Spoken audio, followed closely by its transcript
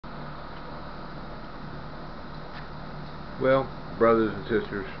Well, brothers and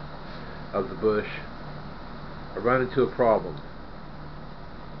sisters of the bush, I run into a problem.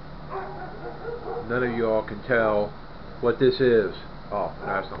 None of you all can tell what this is. Oh, no,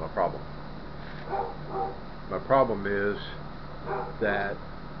 that's not my problem. My problem is that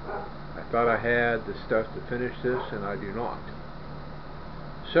I thought I had the stuff to finish this, and I do not.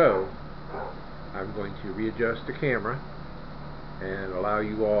 So, I'm going to readjust the camera and allow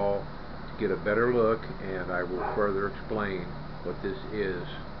you all to get a better look, and I will further explain what this is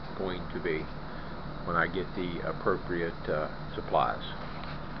going to be when I get the appropriate supplies.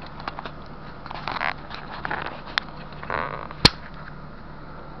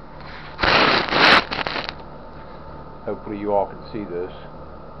 Hopefully you all can see this.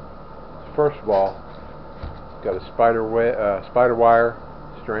 First of all, got a spider wire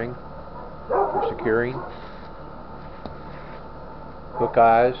string for securing, hook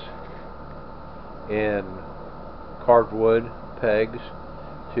eyes and carved wood pegs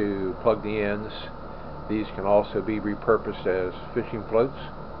to plug the ends. These can also be repurposed as fishing floats.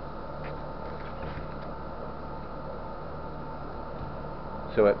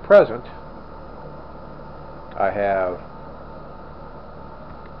 So at present I have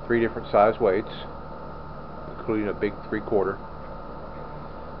 3 different size weights, including a big 3/4,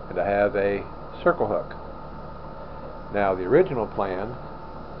 and I have a circle hook. Now the original plan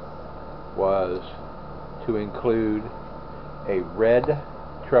was to include a red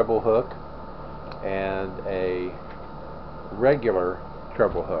treble hook and a regular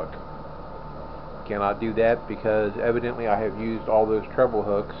treble hook. Cannot do that because evidently I have used all those treble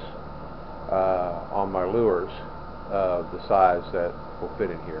hooks on my lures of the size that will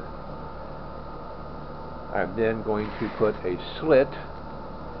fit in here. I'm then going to put a slit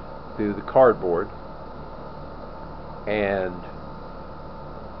through the cardboard and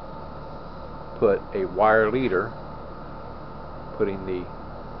put a wire leader, putting the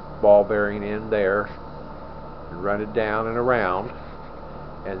ball bearing in there, and run it down and around,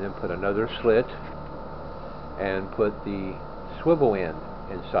 and then put another slit and put the swivel end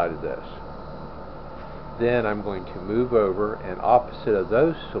inside of this. Then I'm going to move over, and opposite of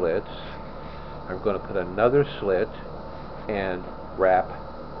those slits I'm going to put another slit and wrap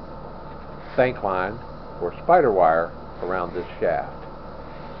Bankline or spider wire around this shaft.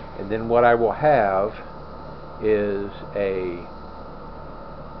 And then what I will have is a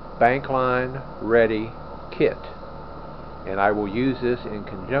Bankline ready kit, and I will use this in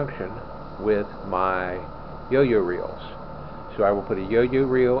conjunction with my yo-yo reels. So I will put a yo-yo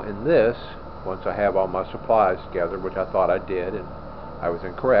reel in this once I have all my supplies together, which I thought I did, and I was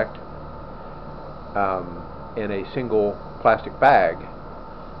incorrect, in a single plastic bag,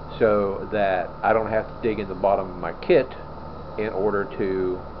 so that I don't have to dig in the bottom of my kit in order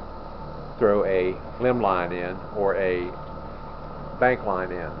to throw a limb line in or a bank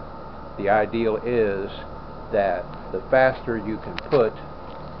line in. The ideal is that the faster you can put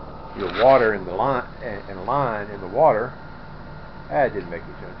your water in the line in the water, that didn't make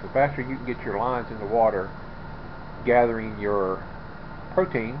any sense. The faster you can get your lines in the water gathering your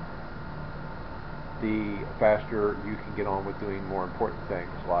protein, the faster you can get on with doing more important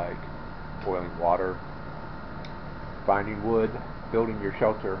things like boiling water, finding wood, building your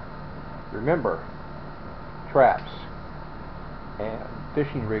shelter. Remember, traps and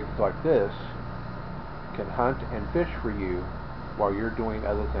fishing rigs like this can hunt and fish for you while you're doing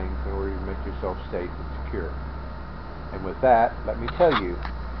other things in order to make yourself safe and secure. And with that, let me tell you,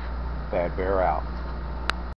 Sayeth Bear out.